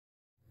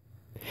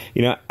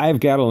You know, I've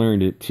got to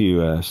learn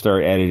to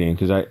start editing,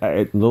 because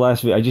the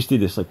last video, I just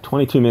did this like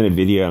 22-minute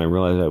video, and I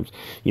realized I was,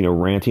 you know,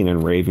 ranting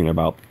and raving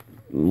about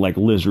like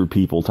lizard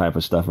people type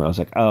of stuff, and I was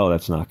like, oh,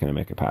 that's not going to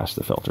make it past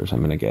the filters.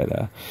 I'm going to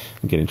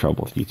get in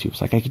trouble with YouTube.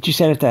 It's like, I could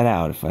just edit that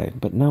out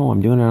but no,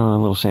 I'm doing it on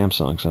a little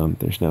Samsung, so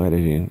there's no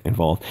editing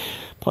involved.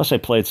 Plus, I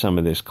played some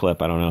of this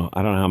clip. I don't know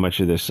how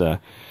much of this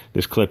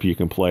clip you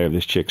can play of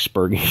this chick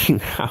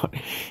spurging out,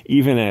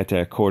 even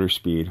at quarter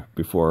speed,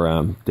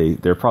 before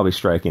they're probably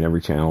striking every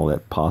channel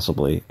that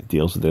possibly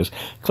deals with this.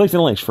 Click the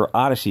links for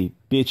Odyssey,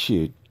 Bit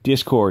Chute,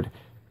 Discord,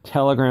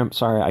 Telegram.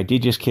 Sorry, I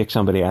did just kick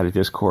somebody out of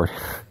Discord.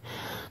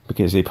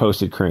 Because they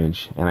posted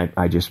cringe, and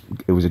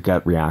it was a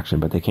gut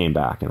reaction, but they came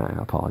back, and I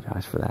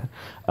apologize for that.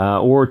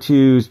 Or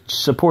to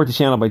support the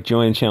channel by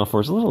joining the channel for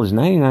as little as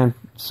 99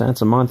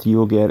 cents a month, you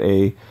will get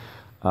a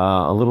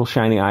little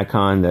shiny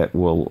icon that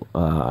will,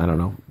 I don't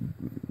know,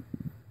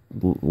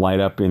 light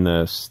up in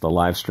the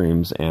live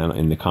streams and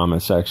in the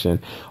comment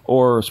section,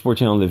 or support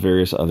channel the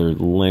various other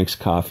links,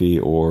 Coffee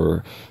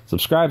or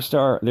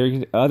Subscribestar.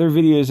 There are other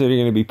videos that are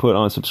going to be put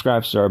on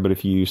Subscribestar, but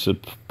if you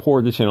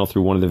support the channel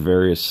through one of the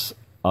various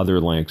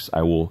other links,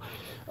 I will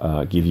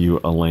give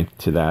you a link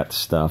to that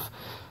stuff.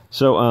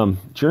 So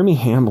Jeremy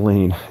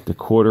Hamblin, the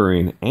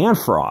Quartering, and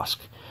Frosk,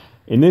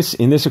 in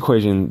this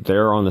equation,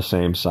 they're on the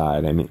same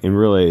side. I mean, and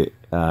really,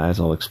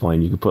 as I'll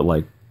explain, you could put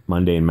like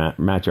Mundane Matt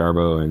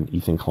Jarbo and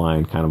Ethan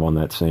Klein kind of on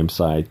that same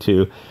side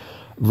too,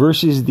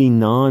 versus the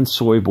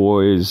non-soy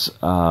boys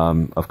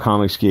of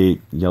Comicsgate,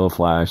 Yellow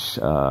Flash,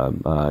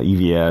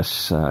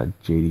 EVS,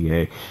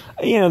 JDA.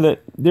 You know,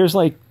 that there's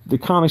like the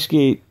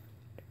Comicsgate,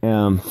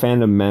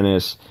 Fandom,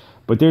 Menace,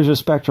 but there's a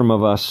spectrum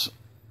of us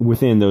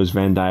within those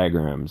Venn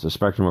diagrams, a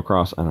spectrum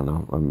across, I don't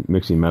know, I'm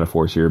mixing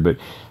metaphors here, but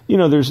you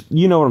know,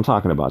 you know what I'm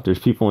talking about. There's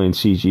people in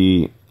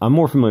CG, I'm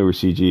more familiar with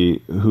CG,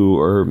 who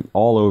are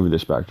all over the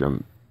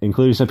spectrum,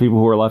 including some people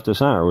who are left of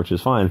center, which is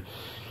fine,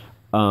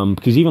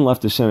 because even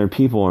left of center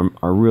people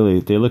are really,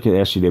 they look at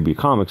SCW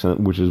Comics,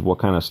 which is what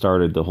kind of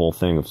started the whole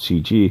thing of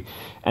CG,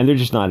 and they're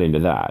just not into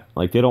that.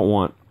 Like, they don't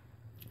want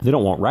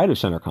right of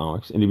center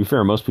comics, and to be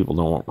fair, most people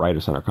don't want right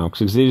of center comics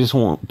because they just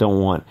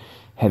don't want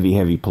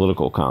heavy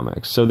political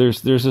comics. So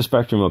there's a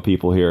spectrum of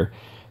people here,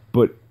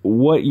 but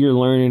what you're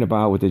learning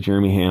about with the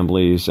Jeremy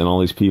Hambleys and all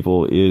these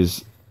people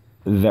is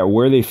that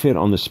where they fit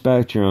on the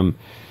spectrum,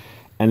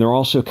 and they're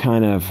also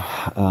kind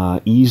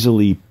of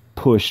easily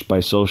pushed by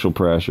social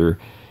pressure,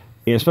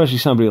 and especially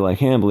somebody like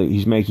Hambley.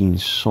 He's making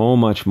so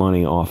much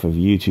money off of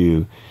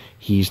YouTube.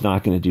 He's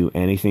not going to do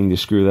anything to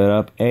screw that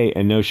up.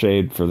 And no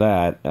shade for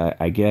that.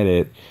 I get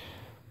it.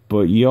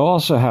 But you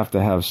also have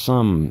to have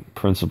some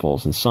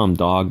principles and some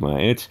dogma.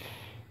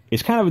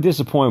 It's kind of a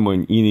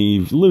disappointment when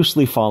you've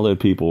loosely followed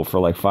people for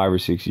like 5 or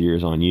 6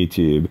 years on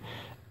YouTube,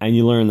 and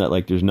you learn that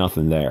like there's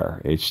nothing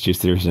there. It's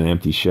just there's an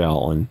empty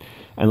shell.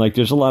 And like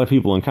there's a lot of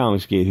people in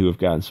Comicsgate who have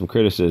gotten some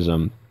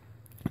criticism,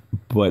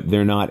 but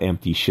they're not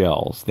empty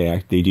shells.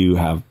 They do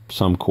have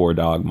some core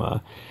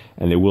dogma.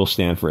 And they will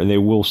stand for, and they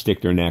will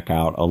stick their neck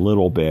out a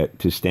little bit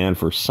to stand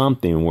for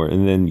something.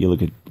 And then you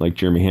look at like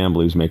Jeremy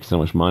Hambley, who's making so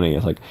much money.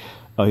 It's like,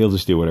 oh, he'll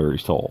just do whatever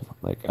he's told.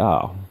 Like,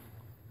 oh,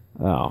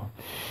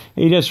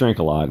 he does drink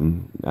a lot,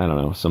 and I don't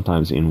know.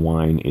 Sometimes in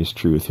wine is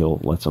truth. He'll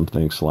let some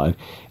things slide.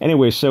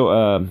 Anyway,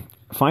 so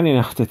finding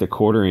out that the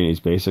Quartering is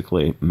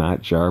basically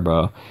Matt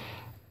Jarbo.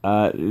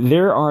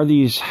 There are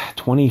these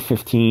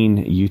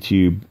 2015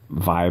 YouTube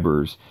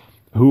vibers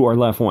who are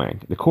left-wing.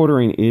 The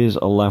Quartering is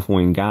a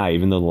left-wing guy,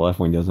 even though the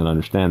left-wing doesn't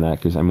understand that,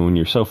 because, I mean, when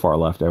you're so far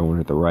left,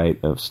 everyone at the right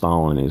of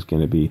Stalin is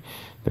going to be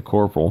the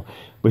corporal.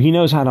 But he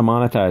knows how to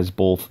monetize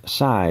both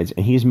sides,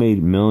 and he's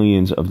made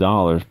millions of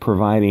dollars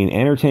providing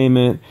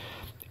entertainment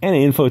and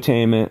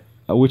infotainment,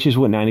 which is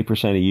what 90%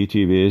 of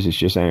YouTube is. It's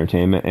just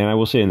entertainment. And I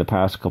will say in the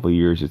past couple of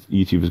years,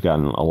 YouTube has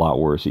gotten a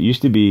lot worse. It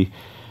used to be,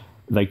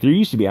 like, there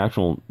used to be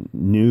actual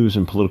news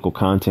and political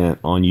content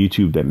on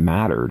YouTube that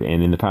mattered,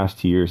 and in the past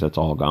 2 years, that's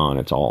all gone.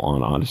 It's all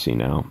on Odyssey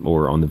now,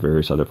 or on the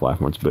various other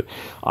platforms, but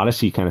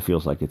Odyssey kind of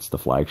feels like it's the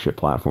flagship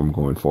platform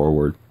going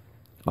forward.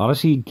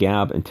 Odyssey,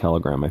 Gab, and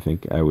Telegram, I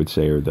think I would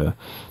say, are the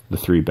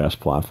three best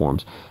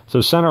platforms.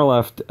 So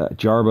center-left,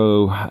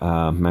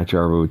 Jarbo, Matt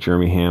Jarbo,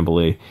 Jeremy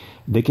Hambley,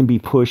 they can be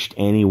pushed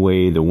any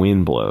way the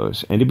wind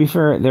blows. And to be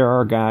fair, there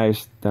are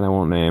guys that I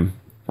won't name,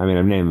 I mean,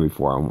 I've named them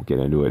before, I won't get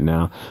into it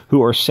now,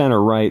 who are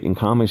center-right in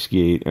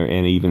Comicsgate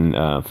and even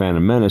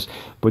Phantom Menace,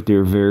 but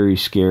they're very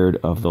scared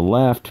of the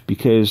left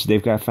because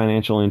they've got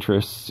financial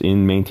interests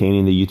in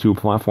maintaining the YouTube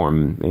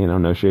platform. You know,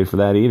 no shade for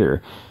that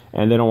either.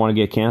 And they don't want to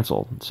get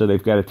canceled. So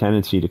they've got a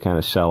tendency to kind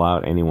of sell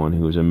out anyone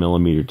who's a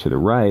millimeter to the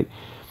right.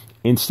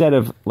 Instead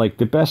of, like,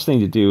 the best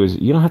thing to do is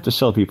you don't have to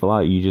sell people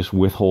out. You just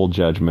withhold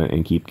judgment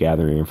and keep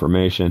gathering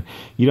information.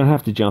 You don't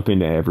have to jump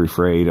into every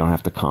fray. You don't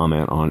have to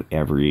comment on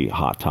every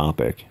hot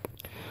topic.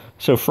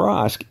 So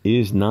Frosk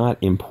is not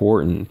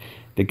important.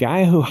 The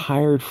guy who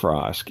hired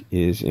Frosk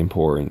is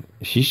important.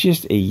 She's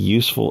just a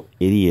useful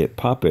idiot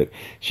puppet.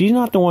 She's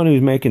not the one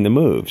who's making the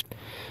moves.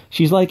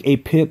 She's like a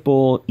pit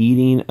bull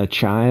eating a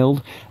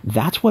child.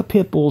 That's what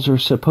pit bulls are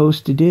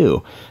supposed to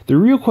do. The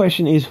real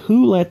question is,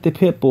 who let the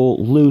pit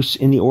bull loose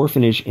in the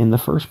orphanage in the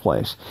first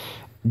place?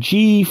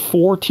 G4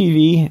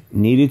 TV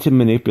needed to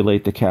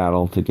manipulate the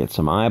cattle to get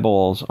some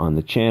eyeballs on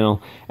the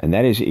channel, and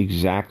that is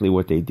exactly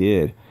what they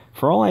did.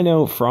 For all I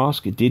know,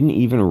 Frosk didn't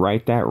even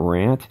write that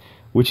rant,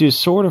 which is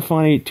sort of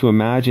funny to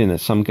imagine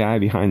that some guy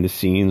behind the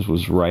scenes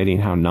was writing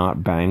how not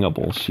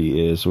bangable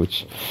she is,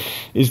 which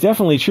is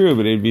definitely true,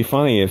 but it'd be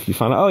funny if you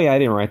found out, oh yeah, I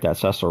didn't write that,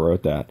 Cecil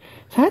wrote that.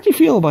 So how'd you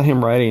feel about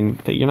him writing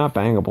that you're not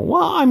bangable?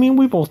 Well, I mean,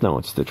 we both know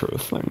it's the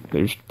truth. I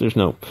mean, there's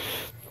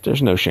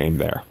no shame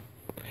there.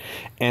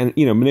 And,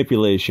 you know,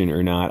 manipulation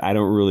or not, I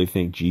don't really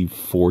think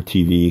G4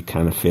 TV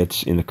kind of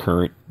fits in the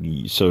current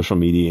social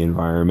media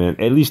environment,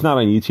 at least not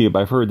on YouTube.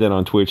 I've heard that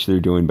on Twitch they're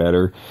doing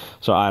better,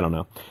 so I don't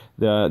know.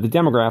 Their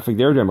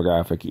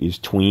demographic is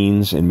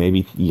tweens and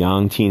maybe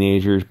young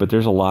teenagers, but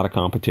there's a lot of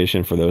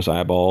competition for those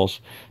eyeballs.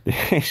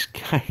 These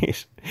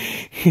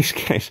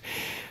guys,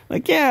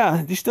 like,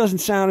 yeah, this doesn't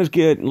sound as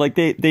good. Like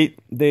they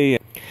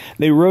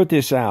wrote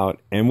this out,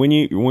 and when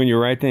you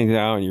write things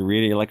out and you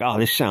read it, you're like, oh,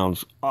 this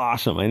sounds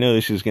awesome. I know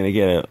this is going to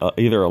get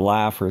either a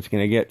laugh or it's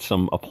going to get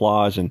some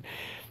applause. And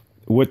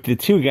what the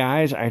two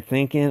guys are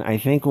thinking, I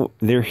think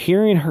they're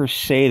hearing her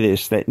say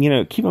this, that, you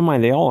know, keep in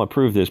mind, they all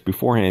approved this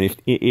beforehand,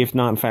 if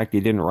not, in fact, they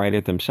didn't write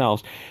it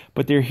themselves,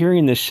 but they're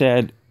hearing this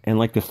said, and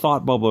like the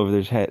thought bubble over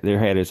their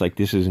head is like,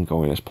 this isn't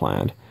going as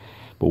planned.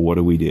 But what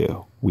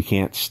do? We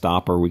can't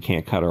stop her. We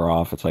can't cut her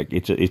off. It's like,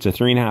 it's a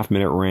 3.5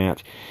 minute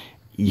rant.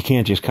 You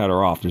can't just cut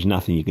her off. There's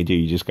nothing you can do.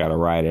 You just got to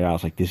ride it out.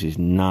 It's like, this is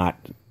not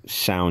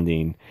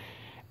sounding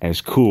as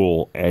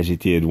cool as it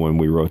did when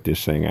we wrote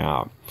this thing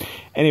out.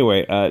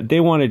 Anyway, they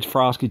wanted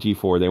Frosk at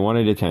G4. They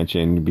wanted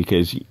attention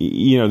because,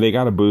 you know, they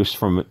got a boost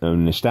from a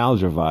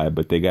nostalgia vibe,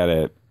 but they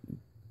gotta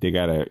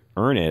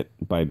earn it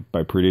by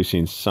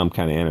producing some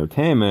kind of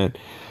entertainment.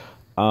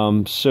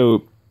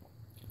 So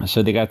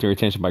they got their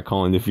attention by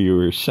calling the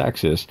viewers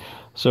sexist.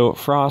 So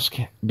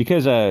Frosk,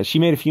 because she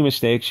made a few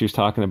mistakes, she was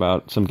talking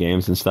about some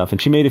games and stuff,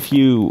 and she made a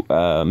few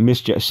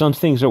some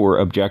things that were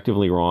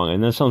objectively wrong,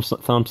 and then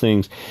some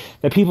things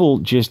that people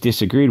just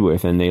disagreed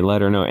with, and they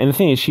let her know. And the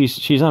thing is,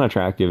 she's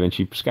unattractive, and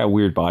she's got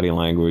weird body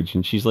language,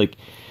 and she's like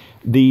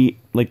the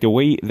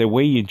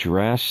way you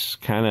dress,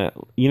 kind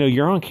of, you know,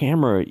 you're on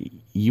camera,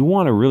 you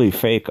want to really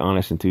fake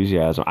honest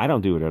enthusiasm. I don't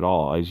do it at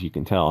all, as you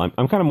can tell.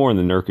 I'm kind of more in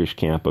the Nurkish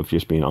camp of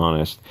just being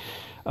honest,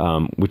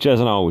 which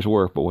doesn't always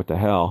work, but what the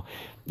hell.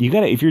 You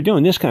gotta, if you're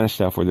doing this kind of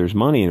stuff where there's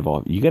money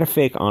involved, you gotta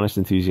fake honest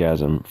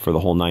enthusiasm for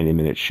the whole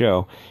 90-minute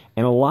show.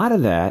 And a lot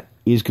of that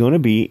is going to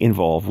be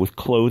involved with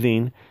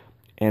clothing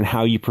and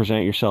how you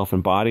present yourself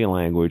in body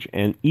language.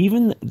 And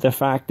even the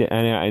fact that,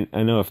 and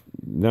I know if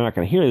they're not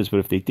going to hear this, but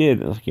if they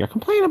did, like, you're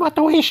complaining about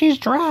the way she's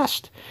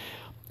dressed.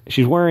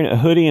 She's wearing a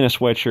hoodie and a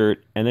sweatshirt,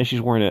 and then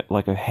she's wearing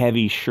a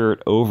heavy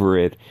shirt over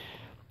it.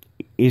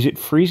 Is it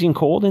freezing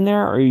cold in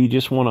there, or you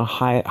just want to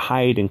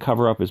hide and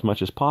cover up as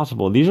much as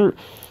possible? These are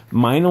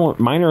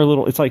minor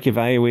little, it's like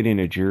evaluating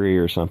a jury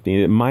or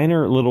something.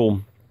 Minor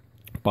little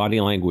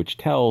body language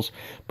tells,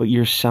 but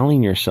you're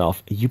selling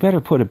yourself. You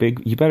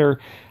better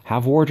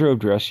have wardrobe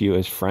dress you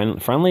as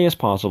friendly as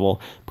possible.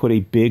 Put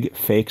a big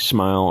fake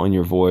smile on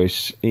your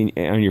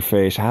on your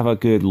face. Have a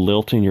good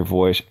lilt in your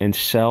voice, and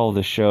sell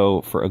the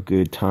show for a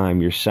good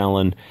time. You're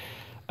selling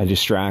a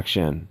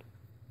distraction.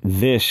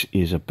 This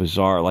is a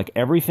bizarre, like,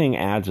 everything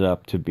adds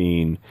up to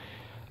being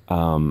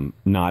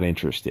not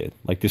interested.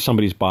 Like, there's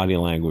somebody's body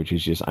language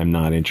is just, I'm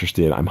not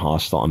interested, I'm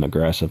hostile, I'm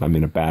aggressive, I'm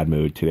in a bad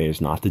mood, today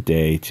is not the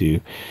day to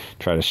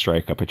try to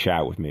strike up a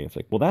chat with me. It's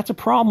like, well, that's a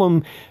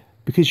problem,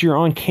 because you're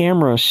on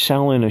camera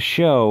selling a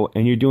show,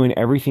 and you're doing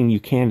everything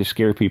you can to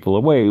scare people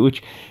away,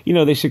 which, you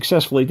know, they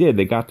successfully did.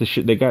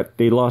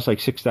 They lost like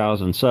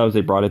 6,000 subs.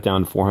 They brought it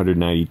down to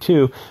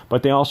 492,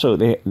 but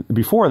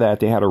before that,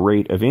 they had a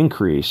rate of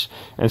increase.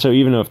 And so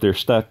even though if they're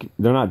stuck,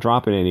 they're not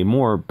dropping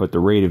anymore, but the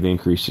rate of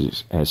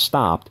increases has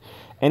stopped,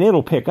 and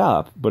it'll pick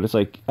up. But it's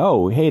like,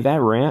 oh, hey,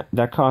 that rant,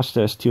 that cost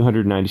us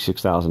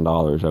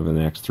 $296,000 over the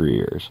next 3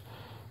 years.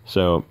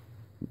 So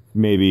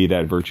maybe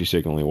that virtue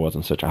signaling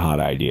wasn't such a hot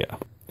idea.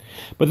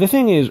 But the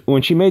thing is,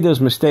 when she made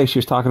those mistakes, she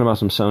was talking about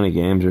some Sony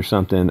games or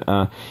something.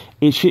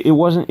 It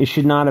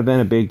should not have been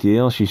a big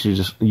deal. You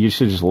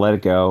should just let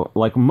it go.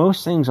 Like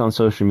most things on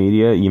social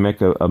media, you make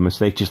a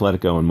mistake, just let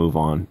it go and move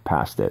on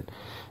past it.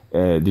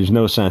 There's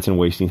no sense in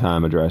wasting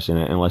time addressing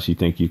it unless you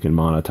think you can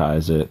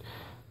monetize it.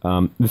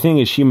 The thing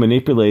is, she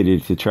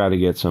manipulated to try to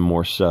get some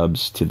more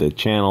subs to the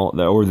channel,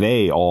 or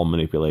they all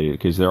manipulated,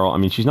 because they're all, I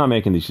mean, she's not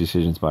making these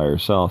decisions by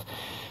herself.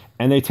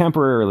 and they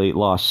temporarily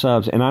lost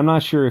subs, and I'm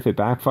not sure if it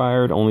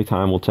backfired. Only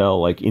time will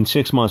tell. Like in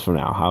 6 months from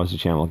now, how is the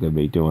channel going to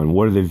be doing?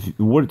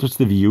 What's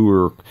the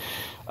viewer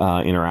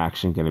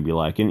interaction going to be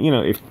like? And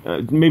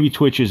if maybe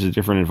Twitch is a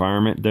different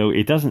environment, though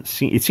it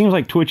seems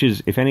like Twitch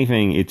is, if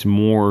anything, it's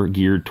more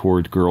geared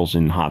towards girls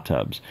in hot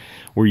tubs,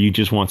 where you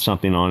just want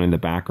something on in the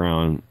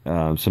background,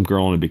 some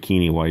girl in a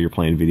bikini while you're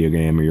playing a video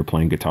game or you're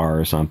playing guitar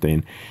or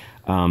something.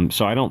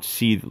 So I don't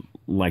see,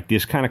 like,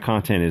 this kind of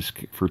content is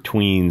for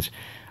tweens.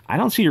 I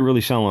don't see it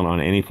really selling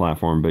on any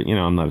platform, but,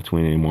 I'm not a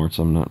tween anymore,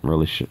 so I'm not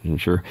really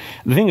sure.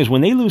 The thing is,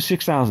 when they lose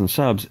 6,000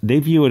 subs, they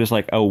view it as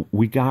like, oh,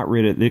 we got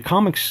rid of the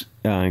comics,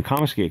 and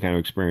Comicsgate kind of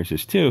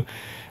experiences too.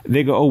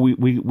 They go, oh,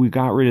 we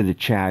got rid of the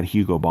Chad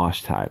Hugo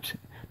Boss types.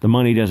 The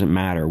money doesn't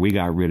matter. We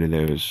got rid of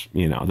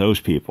those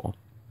people.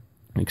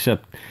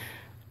 Except,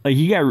 like,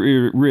 you got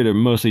rid of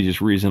mostly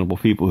just reasonable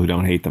people who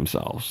don't hate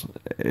themselves.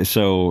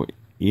 So,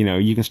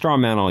 you can straw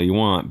man all you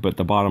want, but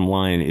the bottom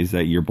line is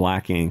that your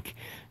black ink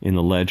in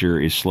the ledger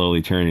is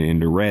slowly turning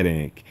into red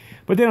ink.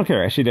 But they don't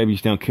care.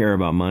 SJWs don't care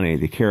about money.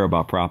 They care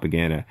about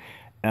propaganda.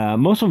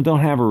 Most of them don't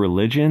have a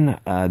religion.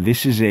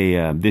 This is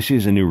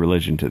a new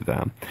religion to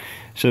them.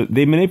 So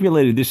they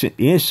manipulated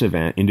this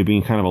event into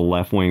being kind of a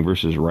left-wing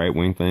versus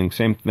right-wing thing.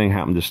 Same thing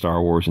happened to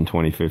Star Wars in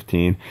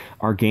 2015.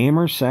 Are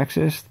gamers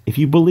sexist? If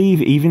you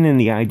believe even in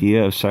the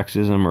idea of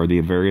sexism or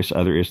the various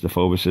other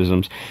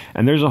istophobicisms,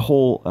 and there's a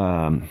whole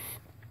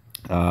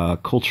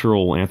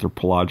cultural,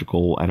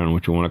 anthropological, I don't know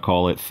what you want to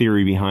call it,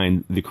 theory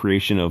behind the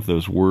creation of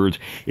those words.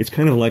 It's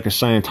kind of like a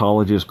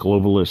Scientologist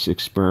globalist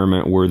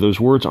experiment where those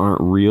words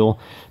aren't real.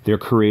 They're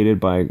created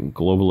by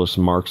globalist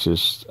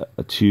Marxists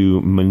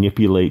to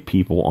manipulate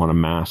people on a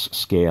mass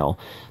scale.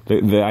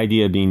 The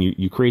idea being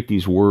you create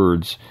these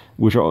words,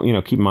 which are,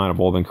 keep in mind,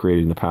 have all been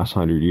created in the past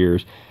 100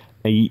 years.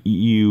 And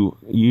you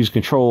use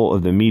control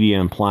of the media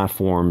and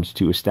platforms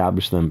to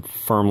establish them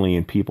firmly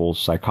in people's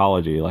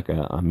psychology, like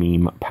a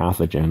meme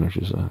pathogen, which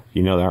is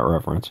that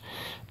reference.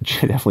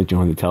 Definitely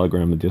join the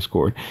Telegram and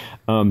Discord.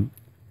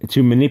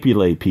 To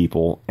manipulate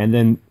people, and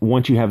then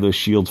once you have those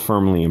shields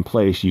firmly in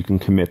place, you can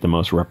commit the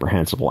most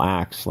reprehensible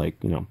acts, like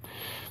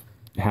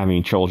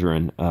having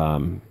children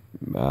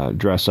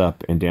dress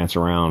up and dance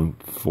around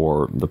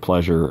for the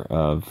pleasure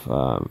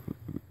of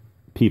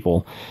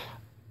people.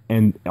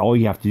 And all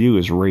you have to do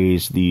is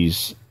raise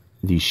these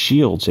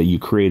shields that you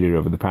created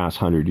over the past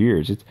 100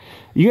 years.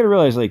 You got to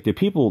realize, like, the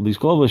people, these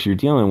globalists you're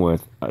dealing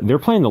with, they're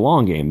playing the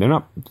long game.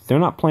 They're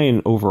not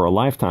playing over a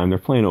lifetime. They're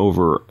playing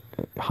over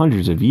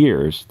hundreds of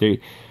years.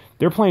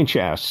 They're playing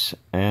chess,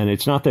 and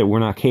it's not that we're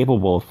not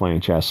capable of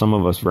playing chess. Some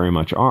of us very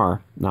much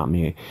are, not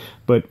me,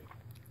 but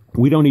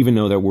we don't even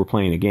know that we're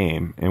playing a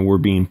game, and we're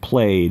being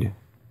played,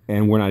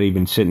 and we're not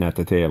even sitting at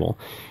the table.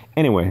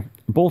 Anyway,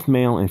 both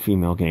male and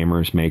female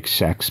gamers make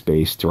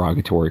sex-based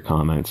derogatory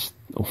comments.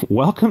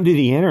 Welcome to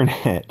the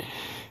internet.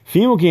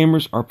 Female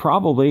gamers are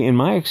probably, in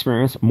my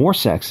experience, more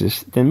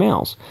sexist than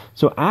males.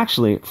 So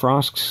actually,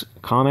 Frosk's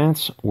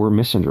comments were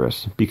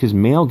misandrist, because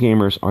male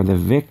gamers are the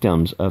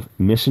victims of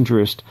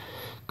misandrist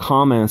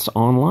comments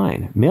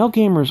online. Male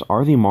gamers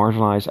are the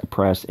marginalized,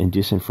 oppressed, and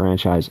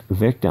disenfranchised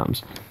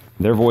victims.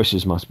 Their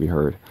voices must be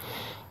heard.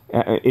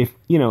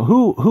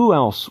 Who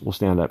else will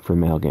stand up for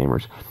male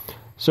gamers?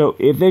 So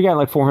if they got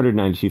like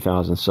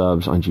 492,000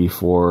 subs on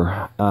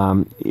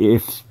G4,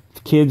 if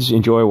kids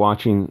enjoy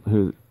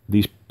watching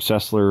these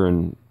Sessler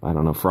and, I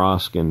don't know,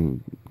 Frosk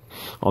and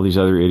all these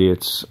other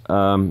idiots,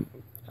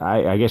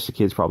 I guess the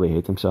kids probably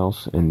hate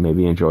themselves and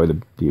maybe enjoy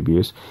the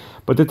abuse.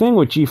 But the thing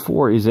with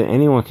G4 is that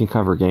anyone can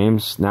cover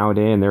games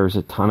nowadays, and there's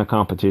a ton of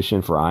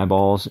competition for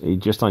eyeballs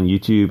just on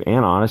YouTube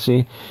and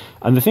Odyssey.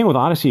 And the thing with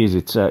Odyssey is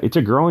it's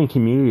a growing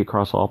community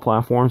across all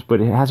platforms,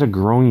 but it has a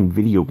growing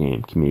video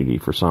game community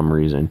for some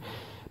reason.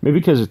 Maybe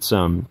because it's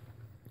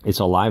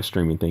a live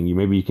streaming thing.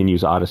 Maybe you can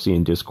use Odyssey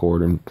and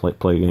Discord and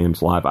play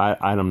games live.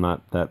 I'm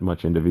not that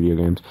much into video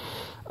games.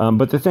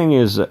 But the thing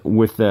is,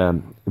 with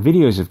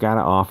videos, you've got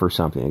to offer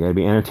something. It's got to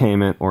be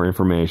entertainment or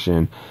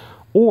information,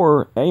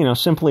 or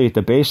simply at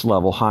the base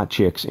level, hot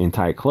chicks in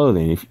tight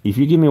clothing. If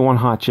you give me one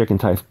hot chick in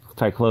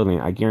tight clothing,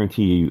 I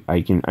guarantee you,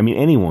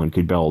 anyone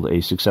could build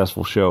a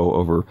successful show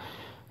over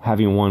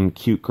having one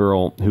cute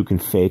girl who can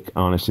fake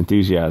honest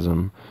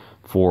enthusiasm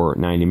for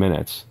 90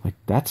 minutes. Like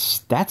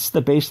that's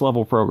the base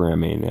level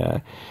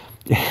programming.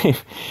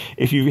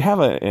 If you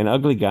have an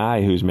ugly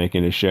guy who's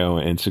making a show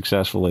and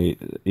successfully,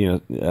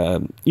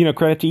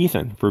 credit to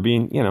Ethan for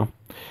being,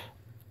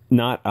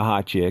 not a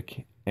hot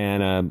chick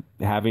and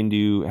having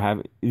to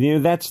have,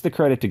 that's the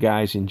credit to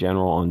guys in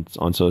general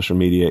on social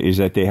media, is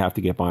that they have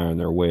to get by on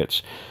their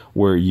wits,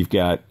 where you've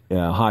got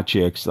hot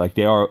chicks, like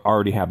they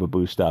already have a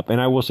boost up. And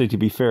I will say, to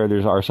be fair,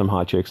 there are some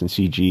hot chicks in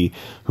CG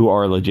who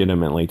are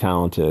legitimately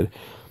talented.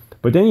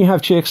 But then you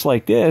have chicks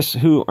like this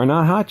who are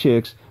not hot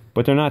chicks,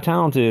 but they're not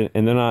talented,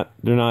 and they're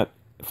not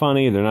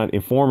funny, they're not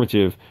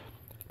informative.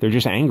 They're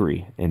just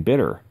angry and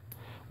bitter,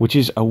 which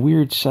is a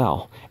weird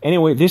sell.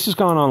 Anyway, this has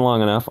gone on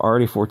long enough,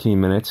 already 14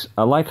 minutes.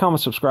 Like,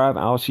 comment, subscribe.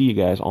 I'll see you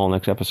guys all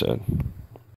next episode.